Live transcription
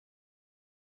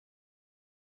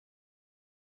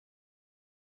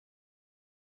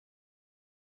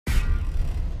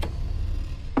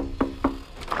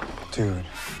Dude.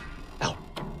 Ow.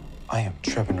 I am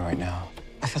tripping right now.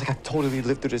 I feel like I've totally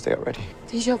lived through this day already.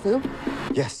 Deja vu?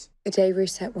 Yes. The day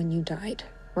reset when you died,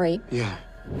 right? Yeah.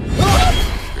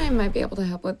 I might be able to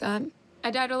help with that.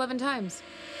 I died 11 times.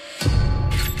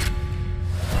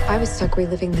 I was stuck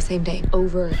reliving the same day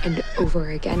over and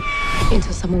over again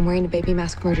until someone wearing a baby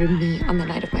mask murdered me on the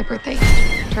night of my birthday.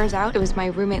 Turns out it was my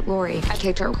roommate, Lori. I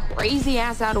kicked her crazy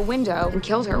ass out a window and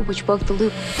killed her, which broke the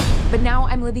loop. But now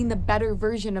I'm living the better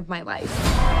version of my life.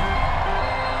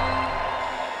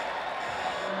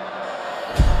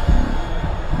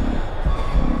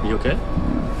 You okay?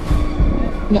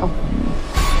 No.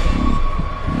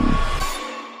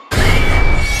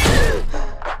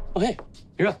 Oh, hey,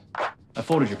 you're up. I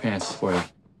folded your pants for you.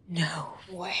 No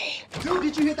way. Dude,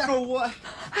 did you hit that or what?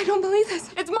 I don't believe this.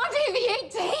 It's Monday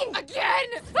the 18th again.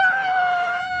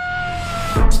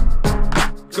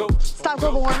 Go. Stop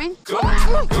global warming. Go.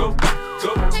 Go.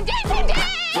 I'm dead. I'm dead.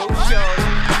 Go, Sean.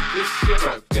 It's your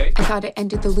birthday. I thought it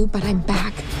ended the loop, but I'm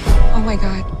back. Oh my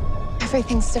God.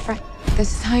 Everything's different.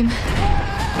 This time,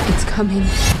 it's coming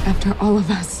after all of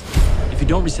us. If you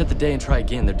don't reset the day and try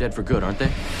again, they're dead for good, aren't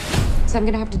they? So I'm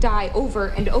gonna have to die over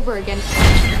and over again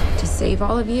to save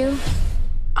all of you.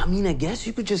 I mean, I guess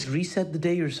you could just reset the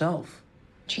day yourself.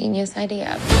 Genius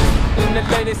idea. In the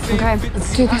latest scene, Okay,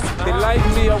 let's do this. They like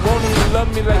me, I want them to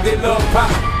love me like they love pop.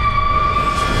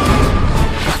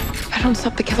 If I don't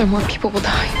stop the killer, more people will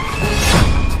die.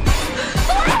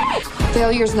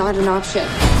 Failure's not an option.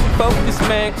 Focus,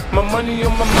 man. My money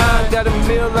on my mind. Got a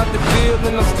meal out the deal,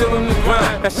 and I'm still in the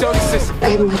grind. Now, shorty says,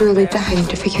 I'm literally dying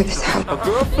to figure this out. a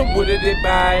girl from Wooded, they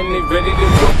buy, and they ready to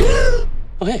go.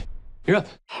 Oh, hey, you're up.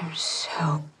 I'm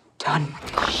so done.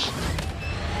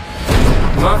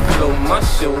 My flow, my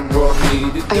show brought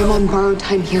me to I am on borrowed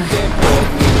time here. brought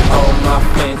me all my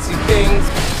fancy things.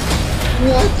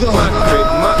 What the? My crib,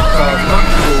 my cars, my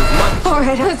clothes, my All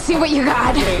right, let's see what you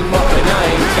got. came up, and I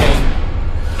ain't came.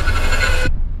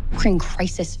 We're in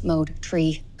crisis mode,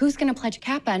 Tree. Who's gonna pledge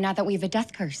Kappa now that we have a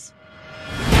death curse?